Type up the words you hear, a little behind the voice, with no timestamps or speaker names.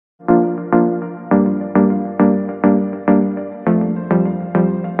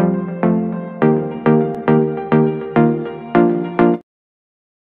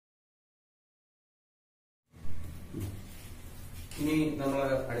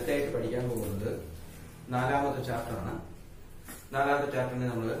അടുത്തായിട്ട് പഠിക്കാൻ പോകുന്നത് നാലാമത്തെ ചാപ്റ്ററാണ്. നാലാമത്തെ ചാപ്റ്ററിന്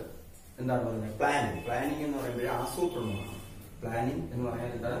നമ്മൾ എന്താണ് പറയുന്നത്? പ്ലാനിങ്. പ്ലാനിങ് എന്ന് പറയുമ്പോൾ ആസൂത്രണമാണ്. പ്ലാനിങ് എന്ന്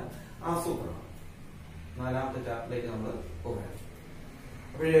പറഞ്ഞാൽ എന്താണ്? ആസൂത്രണം. നാലാമത്തെ ചാപ്റ്ററിലേക്ക് നമ്മൾ പോവുകയാണ്.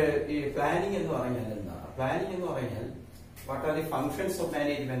 അപ്പോഴ് ഈ പ്ലാനിങ് എന്ന് പറഞ്ഞാൽ എന്താണ്? പ്ലാനിങ് എന്ന് പറഞ്ഞാൽ what are the functions of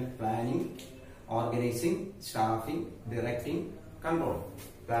management? Planning, organising, staffing, directing, control.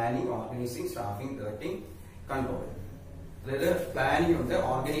 Planning, organising, staffing, directing, control. അതായത് പ്ലാനിംഗ് ഉണ്ട്,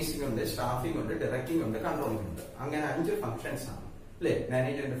 ഓർഗനൈസിംഗ് ഉണ്ട്, സ്റ്റാഫിംഗ് ഉണ്ട്, ഡയറക്ടിംഗ് ഉണ്ട്, കൺട്രോളിംഗ് ഉണ്ട്. അങ്ങനെ 5 ഫംഗ്ഷൻസ് ആണ് അല്ലെ?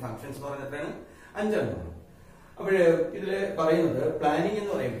 മാനേജ്മെന്റ് ഫംഗ്ഷൻസ് എന്ന് പറഞ്ഞാൽ എത്രയാണ്? 5 എണ്ണമാണ്. അപ്പോഴ് ഇതില് പറയുന്നത് പ്ലാനിംഗ്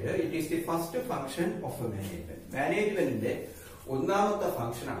എന്ന് പറയുമ്പോൾ it is the first function of management. മാനേജ്മെന്റിന്റെ ഒന്നാമത്തെ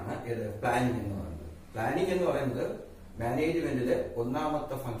ഫംഗ്ഷൻ ആണ് ഏത്? പ്ലാനിംഗ് എന്ന് പറയുന്നത്. പ്ലാനിംഗ് എന്ന് പറയുന്നത് മാനേജ്മെന്റിലെ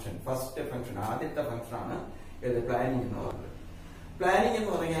ഒന്നാമത്തെ ഫംഗ്ഷൻ, ഫസ്റ്റ് ഫംഗ്ഷൻ, ആദ്യത്തെ ഫംഗ്ഷൻ ആണ് ഏത്? പ്ലാനിംഗ് എന്ന് പറയുന്നത്. പ്ലാനിംഗ്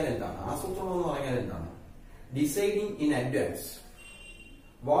എന്ന് പറഞ്ഞാൽ എന്താണ്? ആസൂത്രണം എന്ന് പറഞ്ഞാൽ എന്താണ്? Deciding in advance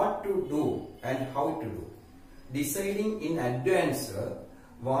what to do and how to do. Deciding in advance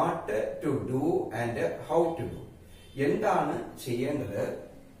what to do and how to do. എന്താണ് ചെയ്യേണ്ടത്,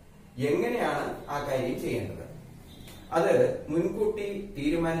 എങ്ങനെയാണ് ആ കാര്യം ചെയ്യേണ്ടത്, അത് മുൻകൂട്ടി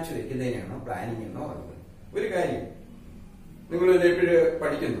തീരുമാനിച്ചു വെക്കുന്നതിനാണ് പ്ലാനിംഗ് എന്ന് പറയുന്നത്. ഒരു കാര്യം നിങ്ങൾ ഇതെപ്പോഴ്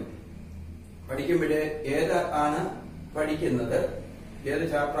പഠിക്കുമ്പോഴേ ഏതാണ് പഠിക്കുന്നത്, ഏത്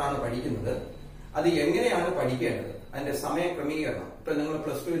ചാപ്റ്ററാണ് പഠിക്കുന്നത്, അത് എങ്ങനെയാണ് പഠിക്കേണ്ടത്, അതിന്റെ സമയ ക്രമീകരണം. ഇപ്പൊ നിങ്ങൾ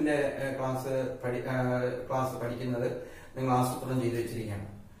പ്ലസ് ടുവിന്റെ ക്ലാസ് പഠിക്കുന്നത് നിങ്ങൾ ആസൂത്രണം ചെയ്ത് വെച്ചിരിക്കുകയാണ്.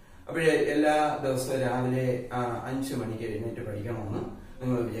 അപ്പോഴേ എല്ലാ ദിവസവും രാവിലെ 5 മണിക്ക് എഴുന്നേറ്റ് പഠിക്കണമെന്ന്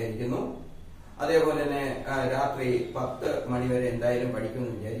നിങ്ങൾ വിചാരിക്കുന്നു. അതേപോലെ തന്നെ രാത്രി 10 മണി വരെ എന്തായാലും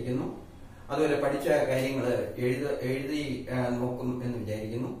പഠിക്കുമെന്ന് വിചാരിക്കുന്നു. അതുപോലെ പഠിച്ച കാര്യങ്ങൾ എഴുതി നോക്കും എന്ന്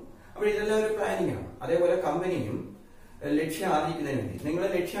വിചാരിക്കുന്നു. അപ്പോൾ ഇതെല്ലാം ഒരു പ്ലാനിംഗ് ആണ്. അതേപോലെ കമ്പനിയും ലക്ഷ്യം ആർജിക്കുന്നതിന് വേണ്ടി, നിങ്ങൾ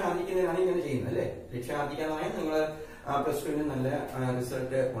ലക്ഷ്യം ആർജിക്കുന്നതിനാണ് ഇങ്ങനെ ചെയ്യുന്നത് അല്ലെ? ലക്ഷ്യം ആർജിക്കാന്ന് പറഞ്ഞാൽ നിങ്ങൾ പ്ലസ് ടുവിന് നല്ല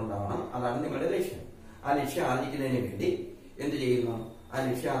റിസൾട്ട് ഉണ്ടാവണം, അതാണ് നിങ്ങളുടെ ലക്ഷ്യം. ആ ലക്ഷ്യം ആർജിക്കുന്നതിന് വേണ്ടി എന്ത് ചെയ്യുന്നു? ആ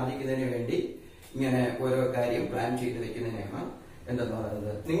ലക്ഷ്യം ആർജിക്കുന്നതിന് വേണ്ടി ഇങ്ങനെ ഓരോ കാര്യം പ്ലാൻ ചെയ്ത് വെക്കുന്നതിനാണ് എന്തെന്ന്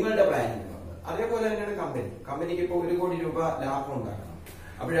പറയുന്നത്? നിങ്ങളുടെ പ്ലാനിംഗ് എന്ന് പറയുന്നത്. അതേപോലെ തന്നെയാണ് കമ്പനിക്ക് ഇപ്പോൾ 1 കോടി രൂപ ലാഭം ഉണ്ടാക്കണം.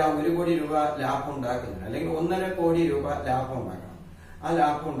 അപ്പോൾ ആ 1 കോടി രൂപ ലാഭം ഉണ്ടാക്കുന്നതിന്, അല്ലെങ്കിൽ 1.5 കോടി രൂപ ലാഭം ഉണ്ടാക്കണം. ആ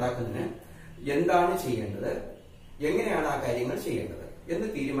ലാഭം ഉണ്ടാക്കുന്നതിന് എന്താണ് ചെയ്യേണ്ടത്, എങ്ങനെയാണ് ആ കാര്യങ്ങൾ ചെയ്യേണ്ടത് എന്ന്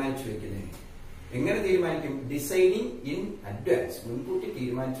തീരുമാനിച്ചു വെക്കുന്നതിന്. എങ്ങനെ തീരുമാനിക്കും? ഡിസൈഡിങ് ഇൻ അഡ്വാൻസ്, മുൻകൂട്ടി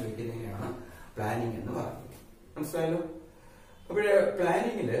തീരുമാനിച്ചു വെക്കുന്നതിനാണ് പ്ലാനിംഗ് എന്ന് പറയുന്നത്. മനസ്സിലായല്ലോ? അപ്പോഴ്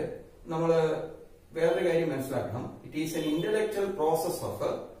പ്ലാനിങ്ങില് നമ്മള് വേറൊരു കാര്യം മനസ്സിലാക്കണം. It is N intellectual process of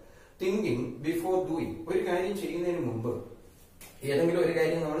thinking before doing. ഒരു കാര്യം ചെയ്യുന്നതിന് മുമ്പ്, ഏതെങ്കിലും ഒരു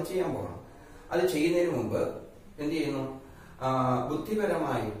കാര്യം നമ്മൾ ചെയ്യാൻ പോകണം, അത് ചെയ്യുന്നതിന് മുമ്പ് എന്ത് ചെയ്യുന്നു?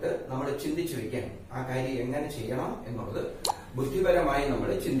 ബുദ്ധിപരമായിട്ട് നമ്മൾ ചിന്തിച്ചു വെക്കണം. ആ കാര്യം എങ്ങനെ ചെയ്യണം എന്നുള്ളത് ബുദ്ധിപരമായി നമ്മൾ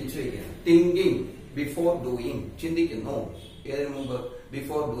ചിന്തിച്ചു വെക്കണം. Thinking before doing. ചിന്തിക്കുന്നു ഏതിനു മുമ്പ്?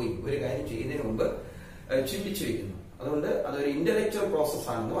 Before doing. ഒരു കാര്യം ചെയ്യുന്നതിന് മുമ്പ് ചിന്തിച്ചു വെക്കുന്നു. അതുകൊണ്ട് അതൊരു ഇന്റലക്ച്വൽ പ്രോസസ്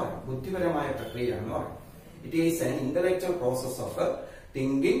ആണെന്ന് പറയാം, ബുദ്ധിപരമായ പ്രക്രിയയാണെന്ന് പറയാം. It is an intellectual process of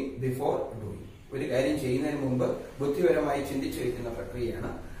thinking before doing. ഒരു കാര്യം ചെയ്യുന്നതിന് മുമ്പ് ബുദ്ധിപരമായി ചിന്തിച്ചു വെക്കുന്ന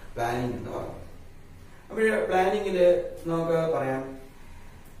പ്രക്രിയയാണ് പ്ലാനിംഗ് എന്ന് പറയുന്നത്. അപ്പോൾ പ്ലാനിങ്ങില് നമുക്ക് പറയാം,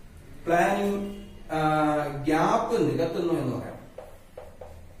 പ്ലാനിങ് ഗ്യാപ്പ് നികത്തുന്നു എന്ന് പറയാം.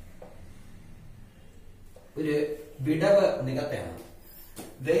 ഒരു വിടവ് നികത്താണ്.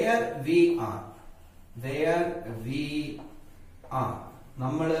 വേർ വി ആർ,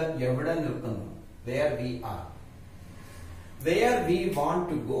 നമ്മൾ എവിടെ നിൽക്കുന്നു? Where we R. Where we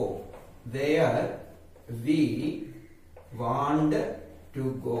want to go, where we want to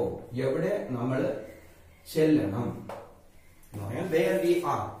go. എവിടെ നമ്മൾ ചെല്ലണം എന്ന് പറയാം. Where we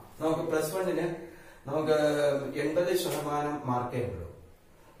R. നമുക്ക് പ്ലസ് 1-ന് നമുക്ക് 80% മാർക്കേ ഉള്ളൂ.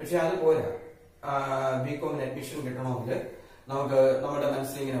 പക്ഷെ അത് പോരാ. ബികോമിന് അഡ്മിഷൻ കിട്ടണമെങ്കിൽ നമുക്ക് നമ്മുടെ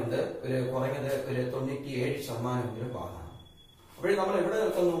മനസ്സിലിങ്ങനെ ഉണ്ട്, ഒരു കുറഞ്ഞത് ഒരു 97% പാടാണ്. അപ്പോഴും നമ്മൾ എവിടെ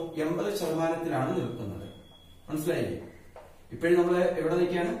നിൽക്കുന്നു? 80%-ലാണ് നിൽക്കുന്നത്. മനസ്സിലായില്ലേ? ഇപ്പോഴും നമ്മൾ എവിടെ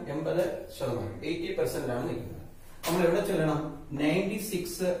നിൽക്കുകയാണ്? 80%, 80%-ലാണ് നിൽക്കുന്നത്. നമ്മൾ എവിടെ ചെല്ലണം?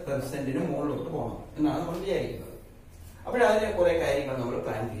 96%-ന് മുകളിലോട്ട് പോകണം എന്നാണ് നമ്മൾ വിചാരിക്കുന്നത്. അപ്പോഴതിനെ കുറെ കാര്യങ്ങൾ നമ്മൾ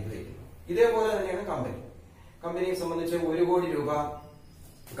പ്ലാൻ ചെയ്ത് വയ്ക്കുന്നു. ഇതേപോലെ തന്നെയാണ് കമ്പനിയെ സംബന്ധിച്ച് 1 കോടി രൂപ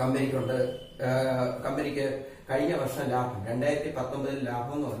കമ്പനിക്കുണ്ട്. കമ്പനിക്ക് കഴിഞ്ഞ വർഷം ലാഭം 2019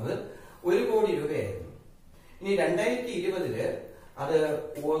 ലാഭം എന്ന് പറയുന്നത് 1 കോടി രൂപയായിരുന്നു. ഇനി 2020 അത്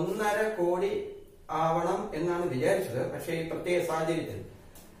 1.5 കോടി ആവണം എന്നാണ് വിചാരിച്ചത്. പക്ഷേ ഈ പ്രത്യേക സാഹചര്യത്തിൽ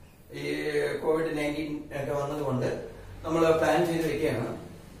ഈ COVID-19 ഒക്കെ വന്നതുകൊണ്ട് നമ്മൾ പ്ലാൻ ചെയ്ത് വെക്കുകയാണ്.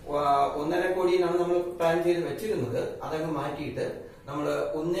 1.5 കോടിയിലാണ് നമ്മൾ പ്ലാൻ ചെയ്ത് വെച്ചിരുന്നത്. അതങ്ങ് മാറ്റിയിട്ട് നമ്മൾ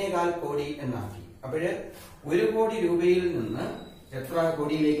 1.25 കോടി എന്നാക്കി. അപ്പോഴ് 1 കോടി രൂപയിൽ നിന്ന് എത്ര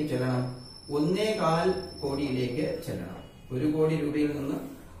കോടിയിലേക്ക് ചെല്ലണം? 1.25 കോടിയിലേക്ക് ചെല്ലണം. 1 കോടി രൂപയിൽ നിന്ന്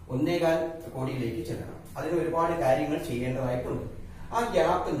 1.25 കോടിയിലേക്ക് ചെല്ലണം. അതിന് ഒരുപാട് കാര്യങ്ങൾ ചെയ്യേണ്ടതായിട്ടുണ്ട്. ആ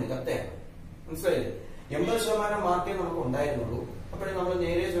ഗ്യാപ്പ് നികത്തേണം. മനസ്സിലായില്ലേ? 80% മാർക്കേ നമുക്ക് ഉണ്ടായിരുന്നുള്ളൂ. അപ്പോഴേ നമ്മൾ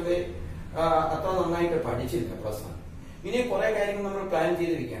നേരെ ചൊവ്വേ അത്ര നന്നായിട്ട് പഠിച്ചില്ല പ്ലസ് വൺ. ഇനി കുറെ കാര്യങ്ങൾ നമ്മൾ പ്ലാൻ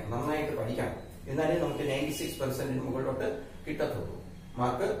ചെയ്തിരിക്കുകയാണ്, നന്നായിട്ട് പഠിക്കണം. എന്നാലേ നമുക്ക് 96% മുകളിലോട്ട് കിട്ടത്തുള്ളൂ,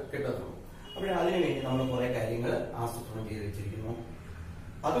 മാർക്ക് കിട്ടത്തുള്ളൂ. അപ്പോൾ അതിനുവേണ്ടി നമ്മൾ കുറെ കാര്യങ്ങൾ ആസൂത്രണം ചെയ്ത് വെച്ചിരിക്കുന്നു.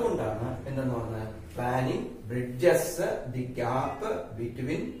 അതുകൊണ്ടാണ് എന്തെന്ന് പറഞ്ഞാൽ planning bridges the gap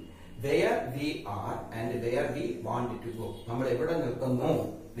between where we R and where we want to go. നമ്മൾ എവിടെ നിൽക്കുന്നു,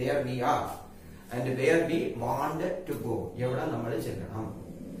 where we R and where we want to go, എവിടെ നമ്മൾ ചെല്ലണം.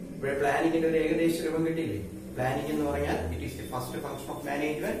 ഇവിടെ പ്ലാനിങ്ങിന്റെ ഒരു ഏകദേശ രൂപം കിട്ടിയില്ലേ? പ്ലാനിങ് എന്ന് പറഞ്ഞാൽ it is the first function of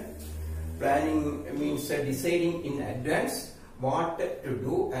management. Planning means deciding in advance what to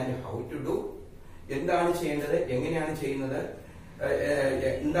do and how to do. എന്താണ് ചെയ്യേണ്ടത്, എങ്ങനെയാണ് ചെയ്യുന്നത്,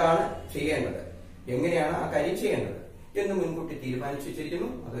 എന്താണ് ചെയ്യേണ്ടത്, എങ്ങനെയാണ് ആ കാര്യം ചെയ്യേണ്ടത് എന്ന് മുൻകൂട്ടി തീരുമാനിച്ചു വെച്ചിരിക്കുന്നു.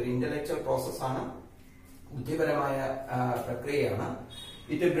 അതൊരു ഇന്റലക്ച്വൽ പ്രോസസ്സാണ്, ബുദ്ധിപരമായ പ്രക്രിയയാണ്.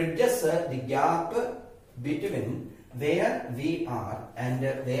 It bridges the gap between where we R and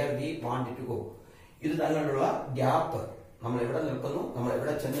where we want to go. ഇത് തമ്മിലുള്ള ഗ്യാപ്പ്, നമ്മൾ എവിടെ നിൽക്കുന്നു, നമ്മൾ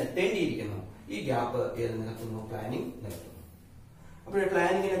എവിടെ ചെന്ന് എത്തേണ്ടിയിരിക്കുന്നു, ഈ ഗ്യാപ്പ് ഏത് നികത്തുന്നു? പ്ലാനിങ് നികത്തുന്നു. അപ്പോൾ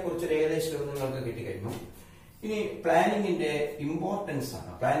പ്ലാനിങ്ങിനെ കുറിച്ചൊരു ഏകദേശം നിങ്ങൾക്ക് കിട്ടിക്കഴിഞ്ഞു. ഇനി പ്ലാനിങ്ങിന്റെ ഇമ്പോർട്ടൻസ്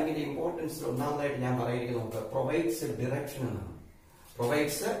ആണ്. പ്ലാനിങ്ങിന്റെ ഇമ്പോർട്ടൻസിൽ ഒന്നാമതായിട്ട് ഞാൻ പറയുന്നത് പ്രൊവൈഡ്സ് ഡിറക്ഷൻ എന്നാണ്.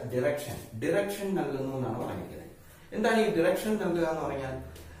 പ്രൊവൈഡ്സ് ഡിറക്ഷൻ, ഡിറക്ഷൻ നൽകുന്നു എന്നാണ് പറഞ്ഞിരിക്കുന്നത്. എന്താണ് ഈ ഡിറക്ഷൻ നൽകുക എന്ന് പറഞ്ഞാൽ?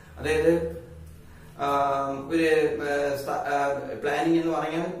 അതായത് ഒരു പ്ലാനിങ് എന്ന്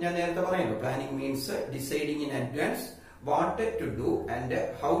പറഞ്ഞാൽ ഞാൻ നേരത്തെ പറയുന്നു, planning means deciding in advance what to do and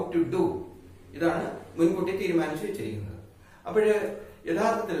how to do. ഇതാണ് മുൻകൂട്ടി തീരുമാനിച്ചു വെച്ചിരിക്കുന്നത്. അപ്പോഴ്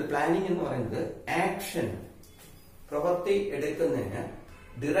യഥാർത്ഥത്തിൽ പ്ലാനിങ് എന്ന് പറയുന്നത് ആക്ഷൻ, പ്രവൃത്തി എടുക്കുന്നതിന്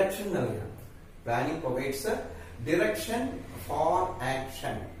ഡിറക്ഷൻ നൽകുകയാണ്. Planning provides direction for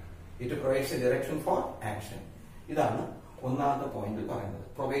action. It provides direction for action. ഇതാണ് ഒന്നാമത്തെ പോയിന്റ് പറയുന്നത്,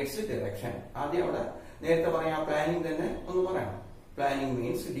 പ്രൊവൈഡ്സ് ഡിറക്ഷൻ. ആദ്യം അവിടെ നേരത്തെ പറയാം, പ്ലാനിങ് തന്നെ ഒന്ന് പറയണം. Planning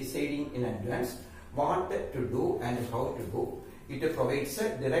means deciding in advance what to do and how to do. It provides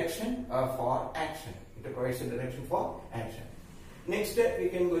direction for action. It provides direction for action. Next we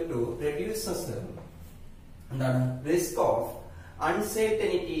can go to reduces എന്താണ് risk of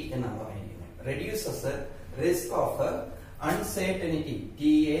uncertainty എന്നാണ് പറയുന്നത്. Reduces risk of uncertainty,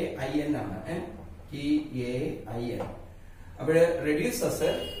 TAIN ആണ്, TAIN. അവിടെ reduces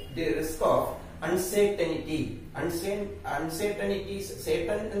the risk of uncertainty. Uncertainties,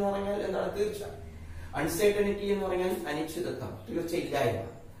 സേട്ടൻ എന്ന് പറഞ്ഞാൽ എന്താണ്? തീർച്ച. Uncertainty എന്ന് പറഞ്ഞാൽ അനിശ്ചിതത്വം, തീർച്ചയില്ലായ്മ.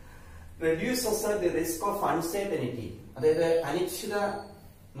 Reduces the risk of uncertainty, അതായത് അനിശ്ചിത,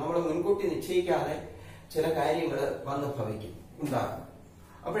 നമ്മൾ മുൻകൂട്ടി നിശ്ചയിക്കാതെ ചില കാര്യങ്ങൾ വന്ന് ഭവിക്കും, ഉണ്ടാകും.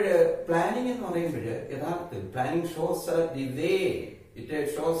 അപ്പോഴ് പ്ലാനിങ് എന്ന് പറയുമ്പോൾ യഥാർത്ഥത്തിൽ planning shows the way, it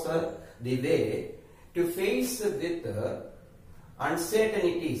shows the way to face with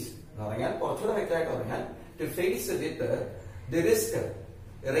uncertainties എന്ന് പറഞ്ഞാൽ, കുറച്ചുകൂടെ വ്യക്തമായിട്ട് പറഞ്ഞാൽ, to face with the risk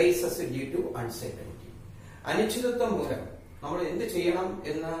rises due to uncertainty. അനിശ്ചിതത്വം മൂലം നമ്മൾ എന്ത് ചെയ്യണം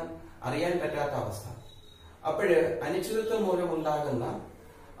എന്ന് അറിയാൻ പറ്റാത്ത അവസ്ഥ. അപ്പോഴ് അനിശ്ചിതത്വം മൂലം ഉണ്ടാകുന്ന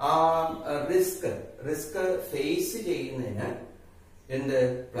റിസ്ക് ഫേസ് ചെയ്യുന്നതിന് എന്ത്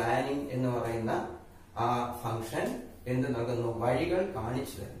പ്ലാനിങ് എന്ന് പറയുന്ന ആ ഫംഗ്ഷൻ എന്ത് നൽകുന്നു? വഴികൾ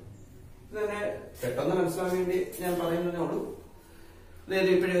കാണിച്ചു തരുന്നു. ഇത് തന്നെ പെട്ടെന്ന് മനസ്സിലാക്കാൻ വേണ്ടി ഞാൻ പറയുന്നതേ ഉള്ളൂ.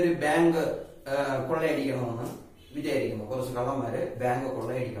 അതായത് ഇപ്പോഴേ ഒരു ബാങ്ക് കൊള്ളയടിക്കണമെന്ന് വിചാരിക്കുന്നു, കുറച്ച് കള്ളന്മാര് ബാങ്ക്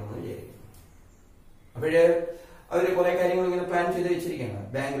കൊള്ളയടിക്കണമെന്ന് വിചാരിക്കുന്നു. അപ്പോഴ് അവര് കുറെ കാര്യങ്ങൾ ഇങ്ങനെ പ്ലാൻ ചെയ്ത് വെച്ചിരിക്കുകയാണ്.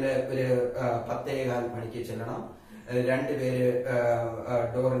 ബാങ്കില് ഒരു 10:15 മണിക്ക് ചെല്ലണം, 2 പേര്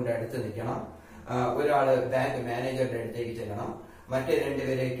ഡോറിന്റെ അടുത്ത് നിൽക്കണം, ഒരാള് ബാങ്ക് മാനേജറുടെ അടുത്തേക്ക് ചെല്ലണം, മറ്റേ 2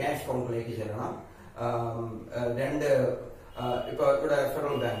 പേര് ക്യാഷ് കൗണ്ടറിലേക്ക് ചെല്ലണം. ഇപ്പൊ ഇവിടെ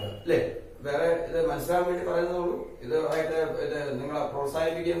ഫെഡറൽ ബാങ്ക് അല്ലേ, വേറെ ഇത് മനസ്സിലാക്കാൻ വേണ്ടി പറയുന്നുള്ളൂ. ഇതായിട്ട് ഇത് നിങ്ങളെ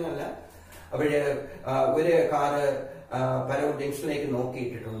പ്രോത്സാഹിപ്പിക്കുന്നല്ല. അപ്പോഴ് ഒരു കാറ് പലവും ജംഗ്ഷനിലേക്ക്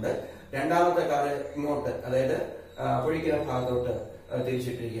നോക്കിയിട്ടിട്ടുണ്ട്, രണ്ടാമത്തെ കാറ് ഇങ്ങോട്ട്, അതായത് പൊഴിക്കുന്ന ഭാഗത്തോട്ട്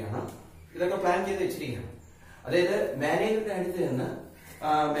തിരിച്ചിട്ടിരിക്കുകയാണ്. ഇതൊക്കെ പ്ലാൻ ചെയ്ത് വെച്ചിരിക്കുകയാണ്. അതായത് മാനേജറുടെ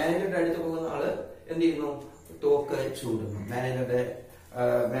അടുത്ത് പോകുന്ന ആള് എന്ത് ചെയ്യുന്നു? തോക്ക് ചൂണ്ടുന്നു.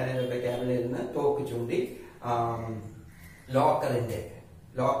 മാനേജറുടെ ക്യാബിനിൽ നിന്ന് തോക്ക് ചൂണ്ടി ലോക്കറിന്റെ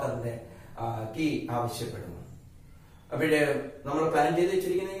കീ ആവശ്യപ്പെടുന്നു. അപ്പോഴേ നമ്മൾ പ്ലാൻ ചെയ്ത്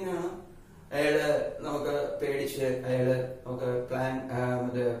വെച്ചിരിക്കുന്നതിനാണ്. അയാള് നമുക്ക് പേടിച്ച് നമുക്ക് പ്ലാൻ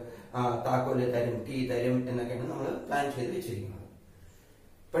താക്കോല് തരും, കീ തരും എന്നൊക്കെയാണ് നമ്മൾ പ്ലാൻ ചെയ്ത് വെച്ചിരിക്കുന്നത്.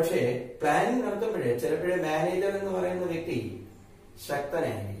 പക്ഷേ പ്ലാനിങ് നടത്തുമ്പോഴേ ചിലപ്പോഴേ മാനേജർ എന്ന് പറയുന്ന വ്യക്തി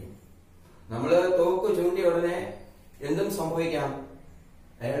ശക്തനായിരിക്കും. നമ്മള് തോക്ക് ചൂണ്ടി ഉടനെ എന്തും സംഭവിക്കാം.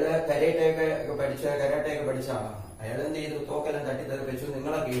 അയാള് കരാട്ടെയൊക്കെ പഠിച്ച ആളാണ്. അയാൾ എന്ത് ചെയ്തു? തോക്കെല്ലാം തട്ടിത്തെറിപ്പിച്ചു,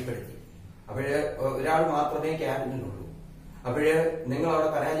 നിങ്ങളെ കീഴ്പ്പെടുത്തി. അപ്പോഴ് ഒരാൾ മാത്രമേ ക്യാബിനിലുള്ളൂ. അപ്പോഴ് നിങ്ങൾ അവിടെ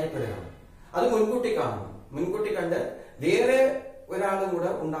പരാജയപ്പെടുകയാണ്. അത് മുൻകൂട്ടി കാണണം. മുൻകൂട്ടി കണ്ട് വേറെ ഒരാളും കൂടെ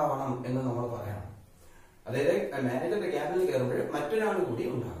ഉണ്ടാവണം എന്ന് നമ്മൾ പറയണം. അതായത് മാനേജറുടെ ക്യാബിനിൽ കയറുമ്പോൾ മറ്റൊരാൾ കൂടി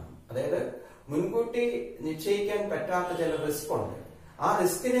ഉണ്ടാകണം. അതായത് മുൻകൂട്ടി നിശ്ചയിക്കാൻ പറ്റാത്ത ചില റിസ്ക് ഉണ്ട്. ആ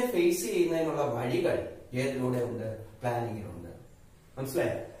റിസ്കിനെ ഫേസ് ചെയ്യുന്നതിനുള്ള വഴികൾ ഏതിലൂടെ ഉണ്ട്? പ്ലാനിങ്ങിലുണ്ട്.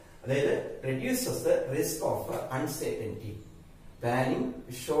 മനസ്സിലായോ? അതായത് reduces the risk of uncertainty. Planning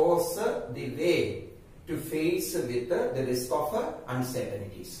shows the way to face with the risk of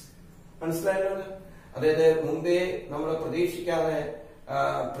uncertainties. മനസ്സിലായല്ലോ? അതായത് മുമ്പേ നമ്മൾ പ്രതീക്ഷിക്കാതെ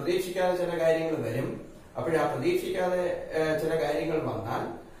ചില കാര്യങ്ങൾ വരും. അപ്പോഴാ പ്രതീക്ഷിക്കാതെ ചില കാര്യങ്ങൾ വന്നാൽ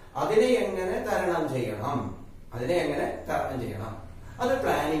അതിനെ എങ്ങനെ തരണം ചെയ്യണം, അത്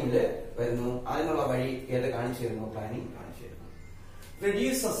പ്ലാനിങ്ങിൽ വരുന്നു. അതിനുള്ള വഴി ഏത് കാണിച്ചു തരുന്നു? പ്ലാനിങ് കാണിച്ചു തരുന്നു.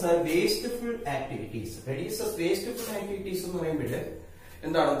 Reduces wasteful activities. Reduces wasteful activities എന്ന് പറയുമ്പോൾ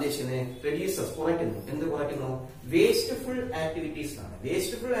എന്താണ് ഉദ്ദേശിക്കുന്നത്? Reduces കുറയ്ക്കുന്നു. എന്ത് കുറയ്ക്കുന്നു? വേസ്റ്റ്ഫുൾ ആക്ടിവിറ്റീസ് ആണ്.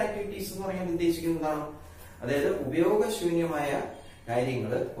 വേസ്റ്റ്ഫുൾ ആക്ടിവിറ്റീസ് എന്ന് പറയാൻ ഉദ്ദേശിക്കുന്നതാണ് അതായത് ഉപയോഗശൂന്യമായ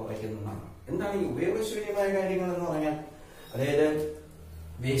കാര്യങ്ങൾ കുറയ്ക്കുന്നതാണ്. എന്താണ് ഈ ഉപയോഗശൂന്യമായ കാര്യങ്ങൾ എന്ന് പറഞ്ഞാൽ? അതായത്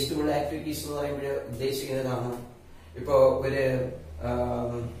വേസ്റ്റ്ഫുൾ ആക്ടിവിറ്റീസ് എന്ന് പറയുമ്പോൾ ഉദ്ദേശിക്കുന്നതാണ് ഇപ്പോ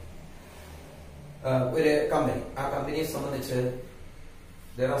ഒരു കമ്പനി, ആ കമ്പനിയെ സംബന്ധിച്ച്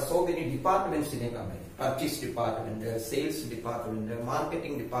there are so many departments in a company. Purchase department, sales department,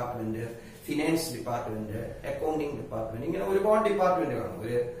 marketing department, finance department, accounting department. ഇങ്ങനെ ഒരുപാട് ഡിപ്പാർട്ട്മെന്റ് കാണും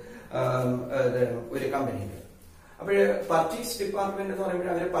ഒരു കമ്പനിയിൽ. അപ്പോൾ പർച്ചേസ് ഡിപ്പാർട്ട്മെന്റ് എന്ന് പറയുമ്പോൾ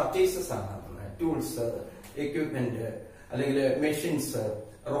അവർ പർച്ചേസസ് ആണ് നടത്തുന്നത്. ടൂൾസ്, എക്യുപ്മെന്റ്, അല്ലെങ്കിൽ മെഷീൻസ്,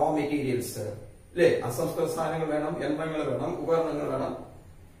 റോ മെറ്റീരിയൽസ്, അല്ലെ? അസംസ്കൃത സാധനങ്ങൾ വേണം, യന്ത്രങ്ങൾ വേണം, ഉപകരണങ്ങൾ വേണം.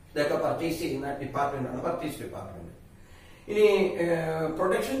 ഇതൊക്കെ പർച്ചേസ് ചെയ്യുന്ന ഡിപ്പാർട്ട്മെന്റ് ആണ് പർച്ചേസ് ഡിപ്പാർട്ട്മെന്റ്. ഇനി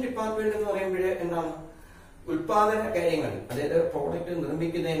പ്രൊഡക്ഷൻ ഡിപ്പാർട്ട്മെന്റ് എന്ന് പറയുമ്പോൾ എന്താണ്? ഉൽപാദന കാര്യങ്ങൾ, അതായത് പ്രോഡക്റ്റ്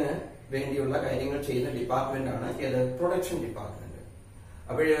നിർമ്മിക്കുന്നതിന് വേണ്ടിയുള്ള കാര്യങ്ങൾ ചെയ്യുന്ന ഡിപ്പാർട്ട്മെന്റ് ആണ് ഏത്? Production department.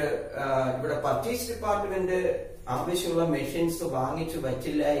 അപ്പോഴ് ഇവിടെ പർച്ചേസ് ഡിപ്പാർട്ട്മെന്റ് ആവശ്യമുള്ള മെഷീൻസ് വാങ്ങിച്ചു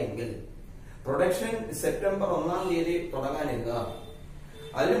വച്ചില്ല എങ്കിൽ പ്രൊഡക്ഷൻ സെപ്റ്റംബർ 1-ാം തീയതി തുടങ്ങാനിരുന്നതാണ്.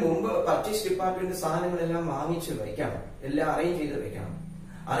 അതിനു മുമ്പ് പർച്ചേസ് ഡിപ്പാർട്ട്മെന്റ് സാധനങ്ങളെല്ലാം വാങ്ങിച്ചു വയ്ക്കണം, എല്ലാം അറേഞ്ച് ചെയ്ത് വെക്കണം.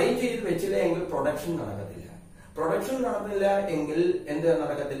 അറേഞ്ച് ചെയ്ത് വെച്ചില്ല എങ്കിൽ പ്രൊഡക്ഷൻ നടക്കത്തില്ല. പ്രൊഡക്ഷൻ നടന്നില്ല എങ്കിൽ എന്ത്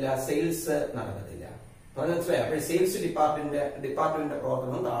നടക്കത്തില്ല? സെയിൽസ് നടക്കത്തില്ല. മനസ്സിലായോ? അപ്പോൾ സെയിൽസ് ഡിപ്പാർട്ട്മെന്റിന്റെ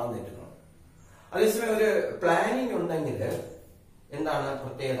പ്രവർത്തനം താളം തെറ്റുന്നു. അതേസമയം ഒരു പ്ലാനിങ് ഉണ്ടെങ്കിൽ എന്താണ്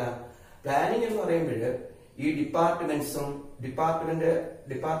പ്രത്യേകത? പ്ലാനിങ് എന്ന് പറയുമ്പോൾ ഈ ഡിപ്പാർട്ട്മെന്റ്സ്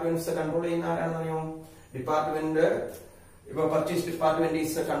കൺട്രോൾ ചെയ്യുന്ന ആരാണെന്നറിയോ? ഡിപ്പാർട്ട്മെന്റ് ഇപ്പൊ purchase department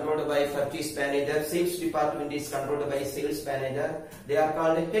is controlled by purchase manager, sales department is controlled by sales manager. They are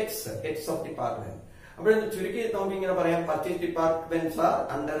called heads of department. അപ്പോൾ ചുരുക്കി നമുക്ക് ഇങ്ങനെ പറയാം, purchase departments are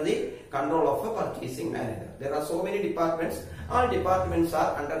under the control of A purchasing manager. There are so many departments. All departments are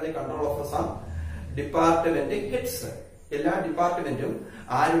under the control of some department heads. എല്ലാ ഡിപ്പാർട്ട്മെന്റും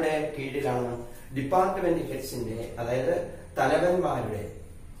ആരുടെ കീഴിലാണ്? Department ഹെഡ്സിന്റെ, അതായത് തലവന്മാർ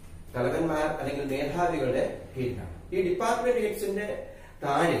അല്ലെങ്കിൽ മേധാവികളുടെ കീഴിലാണ്. ഈ ഡിപ്പാർട്ട്മെന്റ് ഹെഡ്സിന്റെ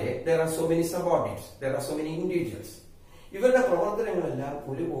താഴെ there are so many subordinates, there are so many individuals. ഇവരുടെ പ്രവർത്തനങ്ങളെല്ലാം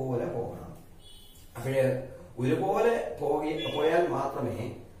ഒരുപോലെ പോകണം. അപ്പോഴ് ഒരുപോലെ പോയാൽ മാത്രമേ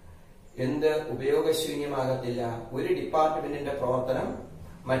എന്ത് ഉപയോഗശൂന്യമാകത്തില്ല? ഒരു ഡിപ്പാർട്ട്മെന്റിന്റെ പ്രവർത്തനം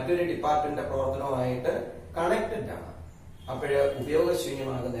മറ്റൊരു ഡിപ്പാർട്ട്മെന്റിന്റെ പ്രവർത്തനവുമായിട്ട് കണക്റ്റഡ് ആണ്. അപ്പോഴ്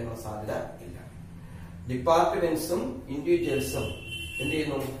ഉപയോഗശൂന്യമാകുന്നതിനുള്ള സാധ്യത ഇല്ല. ഡിപ്പാർട്ട്മെന്റ്സും ഇൻഡിവിജ്വൽസും എന്ത്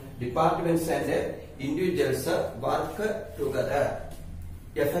ചെയ്യുന്നു? Departments and individuals work together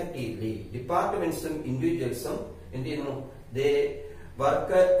effectively. ഡിപ്പാർട്ട്മെന്റ്സും ഇൻഡിവിജ്വൽസും എന്ത് ചെയ്യുന്നു? ദേ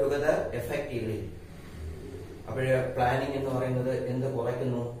വർക്ക് ടുഗദർ എഫക്റ്റീവ്ലി. അപ്പോഴ് പ്ലാനിങ് എന്ന് പറയുന്നത് എന്ത്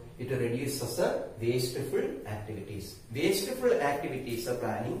കുറയ്ക്കുന്നു? It reduces wasteful activities. Wasteful activities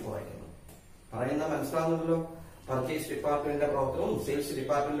planning കുറയ്ക്കുന്നു. പറയുന്ന മനസ്സിലാകുന്നുണ്ടല്ലോ? പർച്ചേസ് ഡിപ്പാർട്ട്മെന്റിന്റെ പ്രവർത്തനവും സെയിൽസ്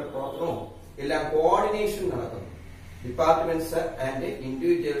ഡിപ്പാർട്ട്മെന്റിന്റെ പ്രവർത്തനവും എല്ലാം കോർഡിനേഷൻ നടക്കുന്നു. Departments and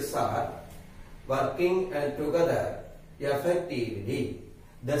individuals are working together effectively.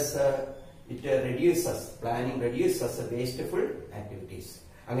 Thus it reduces, planning reduces wasteful activities.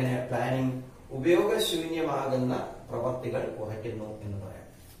 അങ്ങനെ പ്ലാനിംഗ് ഉപയോഗശൂന്യമാകുന്ന പ്രവർത്തികൾ കുറയ്ക്കുന്നു എന്ന് പറയാം.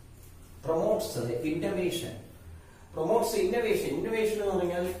 Promotes innovation. ഇന്നോവേഷൻ എന്ന്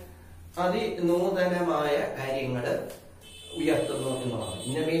പറഞ്ഞാൽ അതിനൂതനമായ കാര്യങ്ങൾ ഉയർത്തുന്നു എന്നുള്ളതാണ്.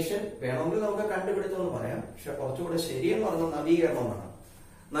 ഇന്നോവേഷൻ വേണമെങ്കിൽ നമുക്ക് കണ്ടുപിടുത്തം എന്ന് പറയാം. പക്ഷെ കുറച്ചുകൂടെ ശരിയെന്ന് പറഞ്ഞാൽ നവീകരണമാണ്.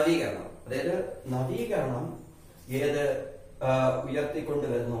 അതായത് നവീകരണം ഏത്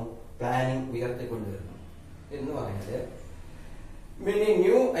ഉയർത്തിക്കൊണ്ടുവരുന്നു? പ്ലാനിംഗ് ഉയർത്തിക്കൊണ്ടുവരുന്നു എന്ന് പറഞ്ഞാല് many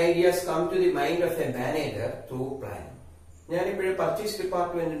new ideas come to the mind of a manager through planning. ഞാനിപ്പോഴും പർച്ചേസ്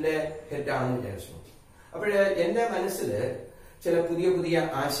ഡിപ്പാർട്ട്മെന്റിന്റെ ഹെഡ് ആണെന്ന് വിചാരിച്ചു. അപ്പോഴ് എന്റെ മനസ്സിൽ ചില പുതിയ പുതിയ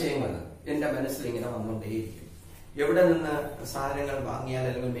ആശയങ്ങൾ എന്റെ മനസ്സിൽ ഇങ്ങനെ വന്നുകൊണ്ടേയിരിക്കും. എവിടെ നിന്ന് സാധനങ്ങൾ വാങ്ങിയാൽ,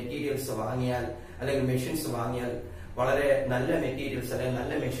 അല്ലെങ്കിൽ മെറ്റീരിയൽസ് വാങ്ങിയാൽ, അല്ലെങ്കിൽ മെഷീൻസ് വാങ്ങിയാൽ വളരെ നല്ല മെറ്റീരിയൽസ് അല്ലെങ്കിൽ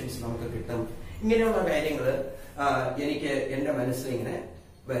നല്ല മെഷീൻസ് നമുക്ക് കിട്ടും, ഇങ്ങനെയുള്ള കാര്യങ്ങൾ എനിക്ക് എന്റെ മനസ്സിൽ ഇങ്ങനെ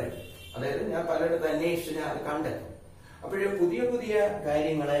വരും. അതായത് ഞാൻ പലയിടത്ത് അന്വേഷിച്ച് ഞാൻ അത് കണ്ടെത്തും. അപ്പോഴേ പുതിയ പുതിയ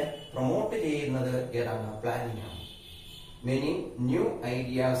കാര്യങ്ങളെ പ്രൊമോട്ട് ചെയ്യുന്നത് ഏതാണ്? പ്ലാനിംഗ് ആണ്. Many new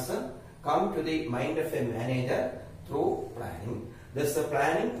ideas come to the mind of A manager through planning. This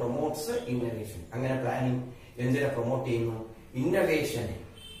planning promotes innovation. അങ്ങനെ പ്ലാനിംഗ് എന്തിനെ പ്രൊമോട്ട് ചെയ്യുന്നു? ഇന്നോവേഷനെ,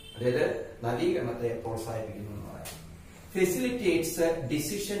 അതായത് നവീകരണത്തെ പ്രോത്സാഹിപ്പിക്കുന്നു എന്ന് പറയാം. Facilitates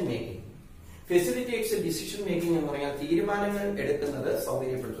decision making. Facilitates decision making എന്ന് പറഞ്ഞാൽ തീരുമാനങ്ങൾ എടുക്കുന്നത്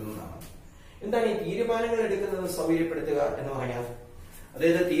സൗകര്യപ്പെടുത്തുന്നതാണ്. എന്താണ് ഈ തീരുമാനങ്ങൾ എടുക്കുന്നത് സൗകര്യപ്പെടുത്തുക എന്ന് പറഞ്ഞാൽ?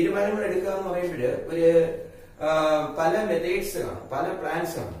 അതായത് തീരുമാനങ്ങൾ എടുക്കുക എന്ന് പറയുമ്പോൾ ഒരു പല മെത്തേഡ്സ് കാണും, പല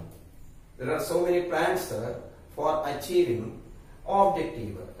പ്ലാൻസ് കാണും. There are so many plans for achieving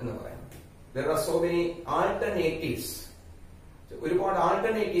objective എന്ന് പറയാം. There are so many alternatives. ഒരുപാട്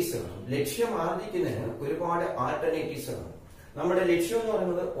ആൾട്ടർനേറ്റീവ്സ് കാണും. ലക്ഷ്യം ആർജിക്കുന്നതിന് ഒരുപാട് ആൾട്ടർനേറ്റീവ്സ് കാണും. നമ്മുടെ ലക്ഷ്യം എന്ന്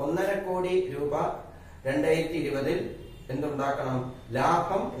പറയുന്നത് 1.5 കോടി രൂപ 2020 എന്തുണ്ടാക്കണം?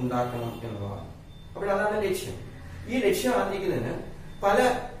 ലാഭം ഉണ്ടാക്കണം എന്നുള്ളതാണ്. അപ്പോൾ അതാണ് ലക്ഷ്യം. ഈ ലക്ഷ്യം ആർജിക്കുന്നതിന് പല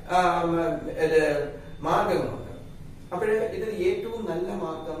മാർഗങ്ങളുണ്ട്. അപ്പോൾ ഇതിൽ ഏറ്റവും നല്ല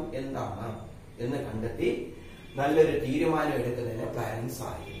മാർഗം എന്താണ് എന്ന് കണ്ടെത്തി നല്ലൊരു തീരുമാനം എടുക്കുന്നതിന് പ്ലാനിംഗ്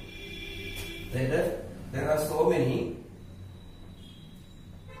സഹായിക്കും. അതായത് there are so many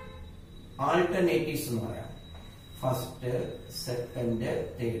alternatives എന്ന് പറയാം. ഫസ്റ്റ്, സെക്കൻഡ്,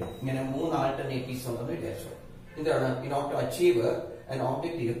 തേർഡ്, ഇങ്ങനെ 3 ആൾട്ടർനേറ്റീവ്സ് ഉണ്ടെന്ന് വിചാരിച്ചു. എന്താണ്? in order to achieve an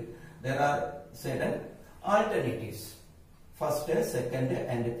objective there are certain alternatives. First, second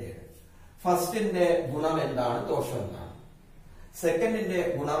and third. ഫസ്റ്റിന്റെ ഗുണം എന്താണ്? ദോഷം എന്താണ്? സെക്കൻഡിന്റെ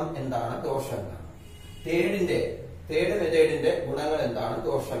ഗുണം എന്താണ്? ദോഷം എന്താണ്? തേർഡ് മെത്തേഡിന്റെ ഗുണങ്ങൾ എന്താണ്?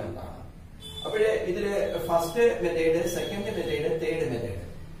 ദോഷം എന്താണ്? അപ്പോഴേ ഇതില് first method, second method, third method,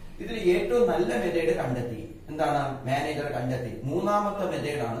 ഇതിൽ ഏറ്റവും നല്ല മെത്തേഡ് കണ്ടെത്തി. എന്താണ്? മാനേജർ കണ്ടെത്തി. 3ാമത്തെ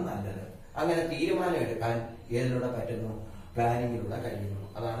മെത്തേഡാണ് നല്ലത്. അങ്ങനെ തീരുമാനം എടുക്കാൻ ഏതിലൂടെ പറ്റുന്നു? പ്ലാനിങ്ങിലൂടെ കഴിയുന്നു.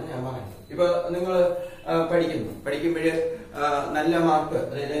 അതാണ് ഞാൻ പറയുന്നത്. ഇപ്പൊ നിങ്ങൾ പഠിക്കുമ്പോഴ് നല്ല മാർക്ക്,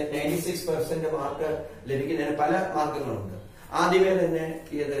 അതായത് 96% മാർക്ക് ലഭിക്കുന്നതിന് പല മാർഗങ്ങളുണ്ട്. ആദ്യമേ തന്നെ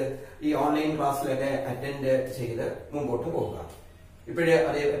ഈ ഓൺലൈൻ ക്ലാസ്സിലൊക്കെ അറ്റൻഡ് ചെയ്ത് മുമ്പോട്ട് പോകുക. ഇപ്പോഴേ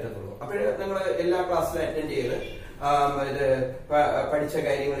അതേ പറ്റത്തുള്ളൂ. അപ്പോഴേ നിങ്ങൾ എല്ലാ ക്ലാസ്സിലും അറ്റൻഡ് ചെയ്ത് പഠിച്ച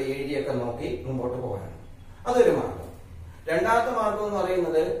കാര്യങ്ങൾ എഴുതിയൊക്കെ നോക്കി മുമ്പോട്ട് പോകാനാണ്. അതൊരു മാർഗം. രണ്ടാമത്തെ മാർഗം എന്ന്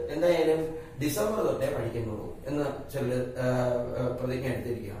പറയുന്നത് എന്തായാലും ഡിസംബർ തൊട്ടേ പഠിക്കുന്നുള്ളൂ എന്ന് ചില പ്രതിജ്ഞ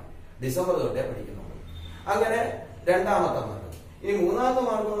എടുത്തിരിക്കുകയാണ്. ഡിസംബർ തൊട്ടേ പഠിക്കുന്നുള്ളൂ. അങ്ങനെ രണ്ടാമത്തെ മാർഗം. ഇനി 3ാമത്തെ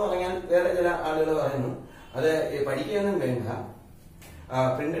മാർഗം എന്ന് പറഞ്ഞാൽ വേറെ ചില ആളുകൾ പറയുന്നു അത് പഠിക്കാനും വേണ്ട,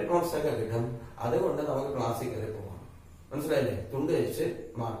 പ്രിന്റഡ് നോട്ട്സ് ഒക്കെ കിട്ടും, അതുകൊണ്ട് നമുക്ക് ക്ലാസ്സിൽ കയറി പോകാം. മനസ്സിലായില്ലേ? തുണ്ട് വെച്ച്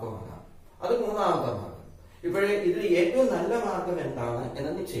മാർക്ക് വാങ്ങാം. അത് 3ാമത്തെ മാർഗം. ഇപ്പോഴേ ഇതിൽ ഏറ്റവും നല്ല മാർഗം എന്താണ്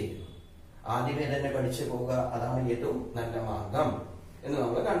എന്ന് നിശ്ചയിക്കുന്നു. ആദ്യമേ തന്നെ പഠിച്ചു പോവുക, അതാണ് ഏറ്റവും നല്ല മാർഗം എന്ന്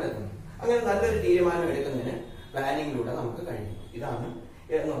നമ്മൾ കണ്ടെത്തുന്നു. അങ്ങനെ നല്ലൊരു തീരുമാനം എടുക്കുന്നതിന് പ്ലാനിങ്ങിലൂടെ നമുക്ക് കഴിയും. ഇതാണ്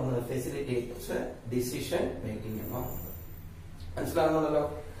എന്ന് പറയുന്നത് ഫെസിലിറ്റേറ്റ്സ് ഡിസിഷൻ മേക്കിംഗ് എന്ന് പറയുന്നത്. മനസ്സിലാകുന്നുണ്ടല്ലോ?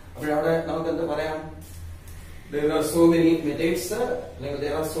 അപ്പോഴവിടെ നമുക്ക് എന്ത് പറയാം? There are so many methods,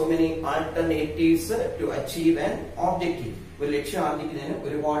 there are so many alternatives to achieve an objective. ഒരു ലക്ഷ്യം ആർജിക്കുന്നതിന്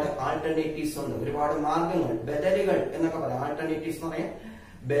ഒരുപാട് ആൾട്ടർനേറ്റീവ്സ് ഉണ്ട്, ഒരുപാട് മാർഗങ്ങൾ, ബദലുകൾ എന്നൊക്കെ പറയാം. ആൾട്ടർനേറ്റീവ്സ് എന്ന് പറയാം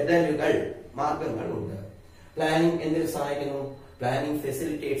ബദലുകൾ, മാർഗങ്ങൾ ഉണ്ട്. പ്ലാനിംഗ് എന്തിൽ സഹായിക്കുന്നു? Planning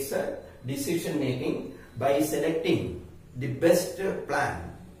facilitates decision making by selecting the best plan.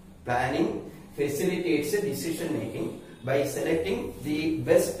 Planning facilitates decision making by selecting the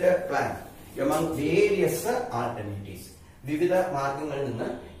best plan among various alternatives. വിവിധ മാർഗങ്ങളിൽ നിന്ന്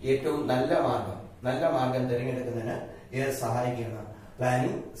ഏറ്റവും നല്ല മാർഗം തിരഞ്ഞെടുക്കുന്നതിന് ഏത് സഹായിക്കുകയാണ്?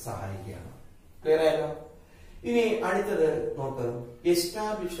 പ്ലാനിംഗ് സഹായിക്കുകയാണ്. ക്ലിയർ ആയല്ലോ? ഇനി അടുത്തത് നോക്ക്.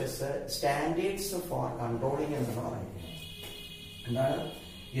 എസ്റ്റാബ്ലിഷസ് സ്റ്റാൻഡേർഡ്സ് ഫോർ കൺട്രോളിംഗ് എന്നാണ് പറയുന്നത്. എന്താണ്?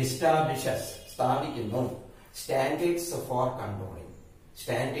 എസ്റ്റാബ്ലിഷസ് സ്ഥാപിക്കുന്നു, സ്റ്റാൻഡേർഡ്സ് ഫോർ കൺട്രോളിംഗ്.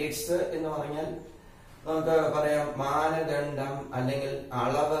 സ്റ്റാൻഡേർഡ്സ് എന്ന് പറഞ്ഞാൽ നമുക്ക് പറയാം മാനദണ്ഡം അല്ലെങ്കിൽ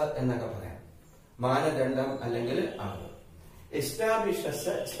അളവ് എന്നൊക്കെ പറയാം. മാനദണ്ഡം അല്ലെങ്കിൽ അളവ്.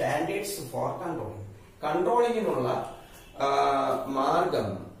 Establishes standards four controlling. കൺട്രോളിങ്ങിനുള്ള മാർഗം,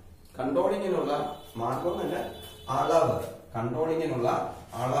 കൺട്രോളിങ്ങിനുള്ള മാർഗമല്ല അളവ്. കൺട്രോളിങ്ങിനുള്ള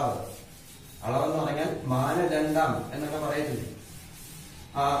അളവ്. അളവെന്ന് പറഞ്ഞാൽ മാനദണ്ഡം എന്നൊക്കെ പറയത്തില്ലേ?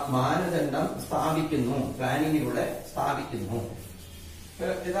 ആ മാനദണ്ഡം സ്ഥാപിക്കുന്നു, പ്ലാനിങ്ങിലൂടെ സ്ഥാപിക്കുന്നു.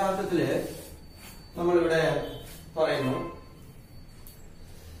 യഥാർത്ഥത്തില് നമ്മളിവിടെ പറയുന്നു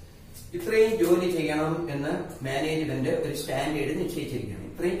ഇത്രയും ജോലി ചെയ്യണം എന്ന് മാനേജ്മെന്റ് ഒരു സ്റ്റാൻഡേർഡ് നിശ്ചയിച്ചിരിക്കുകയാണ്.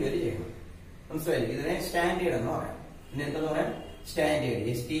 ഇത്രയും ജോലി ചെയ്യണം. മനസ്സിലായി? ഇതിനെ സ്റ്റാൻഡേർഡ് എന്ന് പറയാം. പിന്നെ എന്തെന്ന് പറയാം?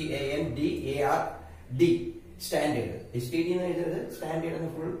 സ്റ്റാൻഡേർഡ്. STANDARD. സ്റ്റാൻഡേർഡ്. STD എന്ന് എഴുതരുത്, സ്റ്റാൻഡേർഡ് എന്ന്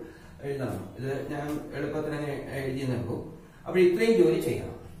ഫുൾ എഴുതണം. ഇത് ഞാൻ എളുപ്പത്തിൽ തന്നെ എഴുതി നൽകും. അപ്പോൾ ഇത്രയും ജോലി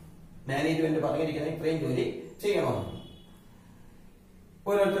ചെയ്യണം. മാനേജ്മെന്റ് പറഞ്ഞിരിക്കുന്നത് ഇത്രയും ജോലി ചെയ്യണമെന്ന്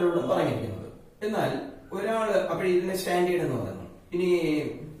ഓരോരുത്തരോടും പറഞ്ഞിരിക്കുന്നത്. എന്നാൽ ഒരാള് അപ്പോൾ ഇതിന്റെ സ്റ്റാൻഡേർഡ് എന്ന് പറയുന്നു. ഇനി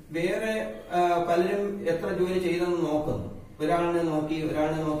വേറെ പലരും എത്ര ജോലി ചെയ്തെന്ന് നോക്കുന്നു. ഒരാളിനെ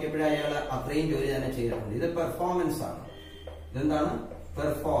നോക്കിയപ്പോഴേ അയാൾ അത്രയും ജോലി തന്നെ ചെയ്തിട്ടുണ്ട്. ഇത് പെർഫോമൻസ് ആണ്. ഇതെന്താണ്?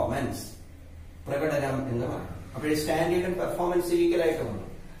 പെർഫോമൻസ്, പ്രകടനം എന്ന് പറയും. അപ്പോൾ സ്റ്റാൻഡേർഡും പെർഫോമൻസ് ഈക്വലായിട്ട് വന്നു.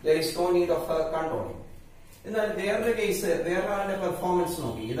 There is no need of controlling. എന്നാൽ വേറൊരു കേസ്, വേറൊരാളുടെ പെർഫോമൻസ്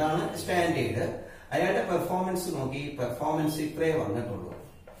നോക്കി. ഇതാണ് സ്റ്റാൻഡേർഡ്. അയാളുടെ പെർഫോമൻസ് നോക്കി, പെർഫോമൻസ് ഇത്രേ വന്നിട്ടുള്ളൂ.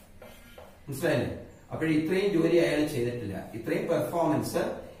 മനസ്സിലായില്ലേ? അപ്പോൾ ഇത്രയും ജോലി അയാൾ ചെയ്തിട്ടില്ല. ഇത്രയും പെർഫോമൻസ്,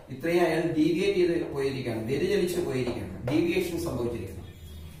 ഇത്രയും അയാൾ ഡീവിയേറ്റ് ചെയ്ത് പോയിരിക്കുകയാണ്, വ്യതിചലിച്ച് പോയിരിക്കുകയാണ്, ഡീവിയേഷൻ സംഭവിച്ചിരിക്കുന്നു.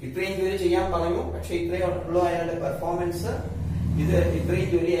 ഇത്രയും ജോലി ചെയ്യാൻ പറഞ്ഞു, പക്ഷെ ഇത്രയും ഉള്ളൂ അയാളുടെ പെർഫോമൻസ്. ഇത് ഇത്രയും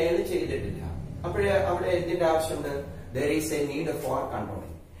ജോലി അയാൾ ചെയ്തിട്ടില്ല. അപ്പോഴേ അവിടെ എന്തിന്റെ ആവശ്യമുണ്ട്? There is a need for controlling.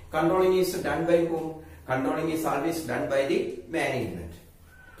 Controlling is done by whom? Controlling is always done by the management.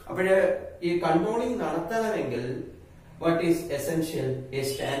 അപ്പോഴ് ഈ കൺട്രോളിംഗ് നടത്തണമെങ്കിൽ what is essential? A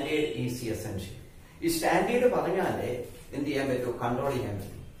standard is essential. ഈ സ്റ്റാൻഡേർഡ് പറഞ്ഞാലേ എന്ത് ചെയ്യാൻ പറ്റൂ? കൺട്രോൾ ചെയ്യാൻ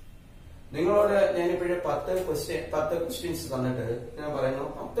പറ്റും. നിങ്ങളോട് ഞാനിപ്പോഴേ 10 ക്വസ്റ്റ്യൻസ് തന്നിട്ട് ഞാൻ പറയുന്നു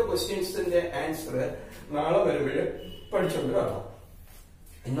 10 ക്വസ്റ്റ്യൻസിന്റെ ആൻസർ നാളെ വരുമ്പോഴേ പഠിച്ചുകൊണ്ട് വരണം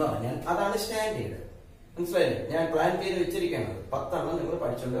എന്ന് പറഞ്ഞാൽ അതാണ് സ്റ്റാൻഡേർഡ്. മനസ്സിലായില്ലേ? ഞാൻ പ്ലാൻ ചെയ്ത് വെച്ചിരിക്കുന്നത് 10 എണ്ണം നിങ്ങൾ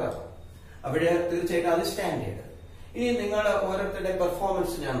പഠിച്ചുകൊണ്ട് വരണം. അവിടെ തീർച്ചയായിട്ടും അത് സ്റ്റാൻഡേർഡ്. ഇനി നിങ്ങൾ ഓരോരുത്തരുടെ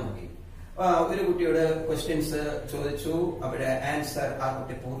പെർഫോമൻസ് ഞാൻ നോക്കി. ഒരു കുട്ടിയോട് ക്വസ്റ്റ്യൻസ് ചോദിച്ചു, അവിടെ ആൻസർ ആ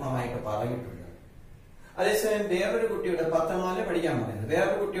കുട്ടി പൂർണ്ണമായിട്ട് പറഞ്ഞിട്ടുണ്ട്. അതേസമയം വേറൊരു കുട്ടിയോട് 10 എണ്ണമല്ലേ പഠിക്കാൻ പറയുന്നത്.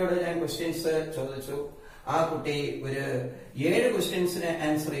 വേറൊരു കുട്ടിയോട് ഞാൻ ക്വസ്റ്റ്യൻസ് ചോദിച്ചു, ആ കുട്ടി ഒരു 7 ക്വസ്റ്റ്യൻസിന്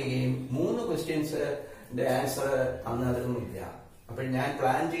ആൻസർ ചെയ്യുകയും 3 ക്വസ്റ്റ്യൻസിന്റെ ആൻസർ തന്നതൊന്നുമില്ല. അപ്പോൾ ഞാൻ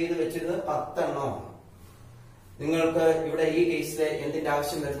പ്ലാൻ ചെയ്ത് വെച്ചിരുന്നത് 10 എണ്ണമാണ്. നിങ്ങൾക്ക് ഇവിടെ ഈ കേസിൽ എന്തിന്റെ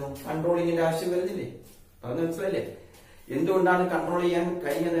ആവശ്യം വരുന്നു? കൺട്രോളിങ്ങിന്റെ ആവശ്യം വരുന്നില്ലേ? അത് മനസ്സിലല്ലേ? എന്തുകൊണ്ടാണ് കൺട്രോൾ ചെയ്യാൻ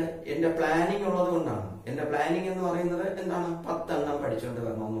കഴിഞ്ഞത്? എന്റെ പ്ലാനിങ് ഉള്ളത് കൊണ്ടാണ്. എന്റെ പ്ലാനിങ് എന്ന് പറയുന്നത് എന്താണ്? 10 എണ്ണം പഠിച്ചുകൊണ്ട്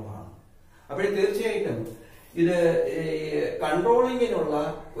വരണമെന്നുള്ളതാണ്. അപ്പോൾ തീർച്ചയായിട്ടും ഇത് കൺട്രോളിങ്ങിനുള്ള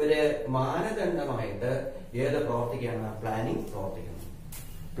ഒരു മാനദണ്ഡമായിട്ട് ഏത് പ്രവർത്തിക്കുകയാണ്? പ്ലാനിങ് പ്രവർത്തിക്കുന്നു.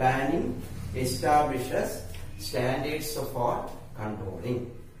 Planning establishes standards four controlling.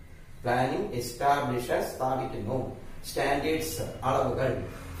 Planning establishes, സ്ഥാപിക്കുന്നു, സ്റ്റാൻഡേർഡ്സ്, അളവുകൾ,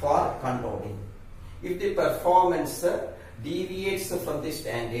 four controlling. If the performance deviates from the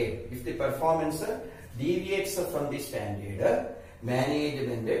standard,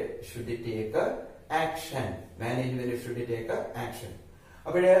 management should take action.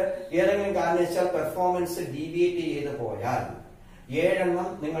 അപ്പോൾ ഏതെങ്കിലും കാരണവശാൽ പെർഫോമൻസ് ഡീവിയേറ്റ് ചെയ്ത് പോയാൽ 7 എണ്ണം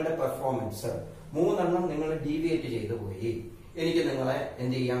നിങ്ങളുടെ പെർഫോമൻസ്, 3 എണ്ണം നിങ്ങൾ ഡീവിയേറ്റ് ചെയ്തു പോയി, എനിക്ക് നിങ്ങളെ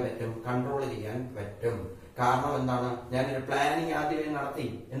എന്ത് ചെയ്യാൻ പറ്റും? കൺട്രോൾ ചെയ്യാൻ പറ്റും. കാരണം എന്താണ്? ഞാനൊരു പ്ലാനിങ് ആദ്യമേ നടത്തി.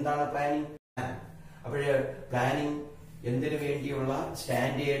 എന്താണ് പ്ലാനിങ്? അപ്പോഴ് പ്ലാനിങ് എന്തിനു വേണ്ടിയുള്ള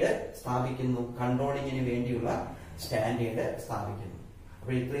സ്റ്റാൻഡേർഡ് സ്ഥാപിക്കുന്നു? കൺട്രോളിങ്ങിന് വേണ്ടിയുള്ള സ്റ്റാൻഡേർഡ് സ്ഥാപിക്കുന്നു.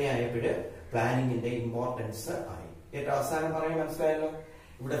 അപ്പോൾ ഇത്രയായപ്പോഴ് പ്ലാനിങ്ങിന്റെ ഇമ്പോർട്ടൻസ് ആയി. ഏറ്റവും അവസാനം പറയാൻ മനസ്സിലായല്ലോ.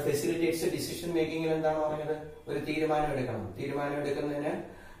 ഇവിടെ ഫെസിലിറ്റേറ്റ്സ് ഡിസിഷൻ മേക്കിംഗിൽ എന്താണ് പറഞ്ഞത്? ഒരു തീരുമാനം എടുക്കണം. തീരുമാനം എടുക്കുന്നതിന്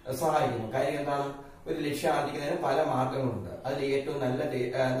സഹായിക്കുന്നു. കാര്യം എന്താണ്? ഒരു ലക്ഷ്യം ആർജിക്കുന്നതിന് പല മാർഗങ്ങളുണ്ട്. അതിൽ ഏറ്റവും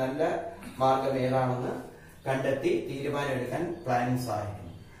നല്ല മാർഗം ഏതാണെന്ന് കണ്ടെത്തി തീരുമാനം എടുക്കാൻ പ്ലാനിങ് സഹായിക്കുന്നു.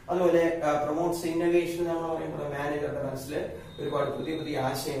 അതുപോലെ പ്രൊമോട്ട്സ് ഇന്നോവേഷൻ നമ്മൾ പറയുമ്പോൾ മാനേജറുടെ മനസ്സിൽ ഒരുപാട് പുതിയ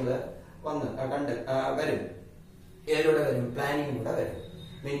ആശയങ്ങൾ വരും. ഏതിലൂടെ വരും? പ്ലാനിങ്ങിലൂടെ വരും.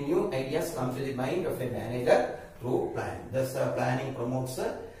 Many new ideas come to the mind of a manager through planning. Thus, planning promotes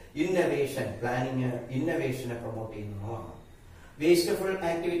innovation. Planning innovation promote ചെയ്യുന്നതാണ്. Wasteful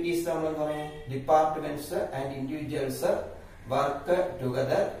activities നമ്മൾ പറയാം. Departments and individuals work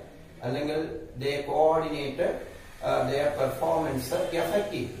together, അല്ലെങ്കിൽ they coordinate their performance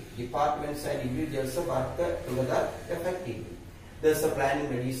effectively. Departments and individuals work together effectively. Thus, planning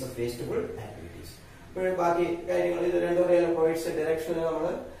reduces wasteful activities. ബാക്കി കാര്യങ്ങൾ ഇത് രണ്ടു പറയാനും provides a direction. നമ്മൾ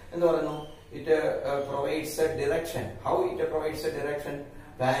എന്താ പറയുന്നു? It provides a direction. How it provides a direction?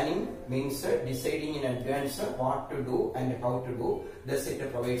 Planning means deciding in advance what to do and how to do. Thus, it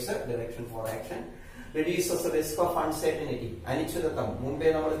provides a direction for action. Reduces the risk of uncertainty. അനിശ്ചിതത്വം. മുമ്പേ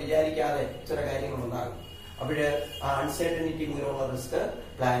നമ്മൾ വിചാരിക്കാതെ ചില കാര്യങ്ങൾ ഉണ്ടാകും. അവിടെ ആ uncertainty മൂലമുള്ള risk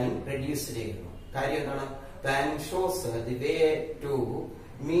planning reduce ചെയ്യുന്നു. കാര്യം എന്താണ്? Planning shows the way to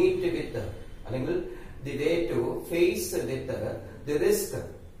meet വിത്ത്, അല്ലെങ്കിൽ the way to face with the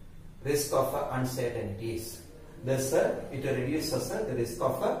risk of uncertainties. Thus it reduces the risk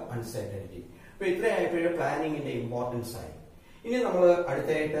of uncertainty. അപ്പൊ ഇത്രയായപ്പോഴും പ്ലാനിങ്ങിന്റെ ഇമ്പോർട്ടൻസ് ആയി. ഇനി നമ്മൾ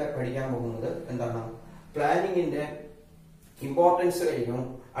അടുത്തായിട്ട് പഠിക്കാൻ പോകുന്നത് എന്താണ്? പ്ലാനിങ്ങിന്റെ ഇമ്പോർട്ടൻസ് കഴിഞ്ഞു.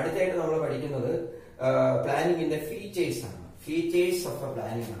 അടുത്തായിട്ട് നമ്മൾ പഠിക്കുന്നത് പ്ലാനിങ്ങിന്റെ ഫീച്ചേഴ്സ് ആണ്. ഫീച്ചേഴ്സ് ഓഫ് എ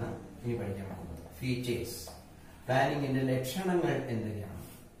പ്ലാനിങ് ആണ് ഇനി പഠിക്കാൻ പോകുന്നത്. ഫീച്ചേഴ്സ്, പ്ലാനിങ്ങിന്റെ ലക്ഷണങ്ങൾ എന്തൊക്കെയാണ്?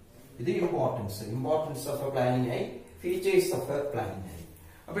 ഇത് ഇമ്പോർട്ടൻസ് ഓഫ് എ പ്ലാനിങ് ആയി, ഫീച്ചേഴ്സ് ഓഫ് എ പ്ലാനിങ് ആയി.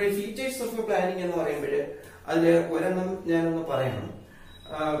 അപ്പോൾ ഈ ഫീച്ചേഴ്സ് ഓഫ് എ പ്ലാനിങ് എന്ന് പറയുമ്പോൾ അതില് ഒരെണ്ണം ഞാനൊന്ന് പറയണം.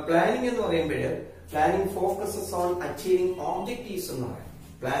 പ്ലാനിങ് എന്ന് പറയുമ്പോൾ planning focuses on achieving objectives എന്ന് പറയും.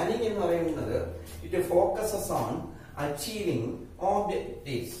 പ്ലാനിങ് എന്ന് പറയുന്നത് it focuses on achieving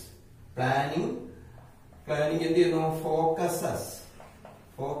objectives. Planning എന്ത് ചെയ്യുന്നു? Focuses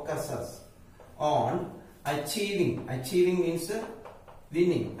on achieving means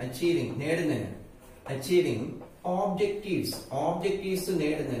winning, നേടുന്നതിന്, അച്ചീവിംഗ് ഓബ്ജക്റ്റീവ്സ്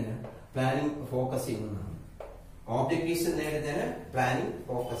നേടുന്നതിന് പ്ലാനിങ് ഫോക്കസ് ചെയ്യുന്നതാണ്. ഓബ്ജക്റ്റീവ്സ് നേടുന്നതിന് പ്ലാനിങ്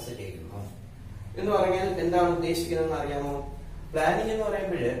ഫോക്കസ് ചെയ്യുന്നു എന്ന് പറഞ്ഞാൽ എന്താണ് ഉദ്ദേശിക്കുന്നതെന്ന് അറിയാമോ? പ്ലാനിങ് എന്ന്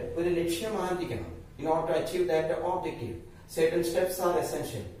പറയുമ്പോൾ ഒരു ലക്ഷ്യം ആർജിക്കണം. In order to achieve that objective, certain steps are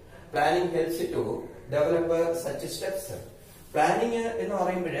essential. Planning helps to develop such steps. Planning എന്ന്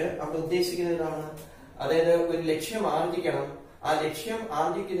പറയുമ്പോൾ അവിടെ ഉദ്ദേശിക്കുന്നതാണ്, അതായത് ഒരു ലക്ഷ്യം ആർജിക്കണം. ആ ലക്ഷ്യം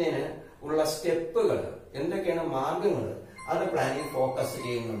ആർജിക്കുന്നതിന് ഉള്ള സ്റ്റെപ്പുകൾ എന്തൊക്കെയാണ്, മാർഗങ്ങൾ, അത് പ്ലാനിങ് ഫോക്കസ്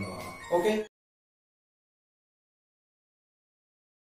ചെയ്യുന്നതാണ്. ഓക്കെ.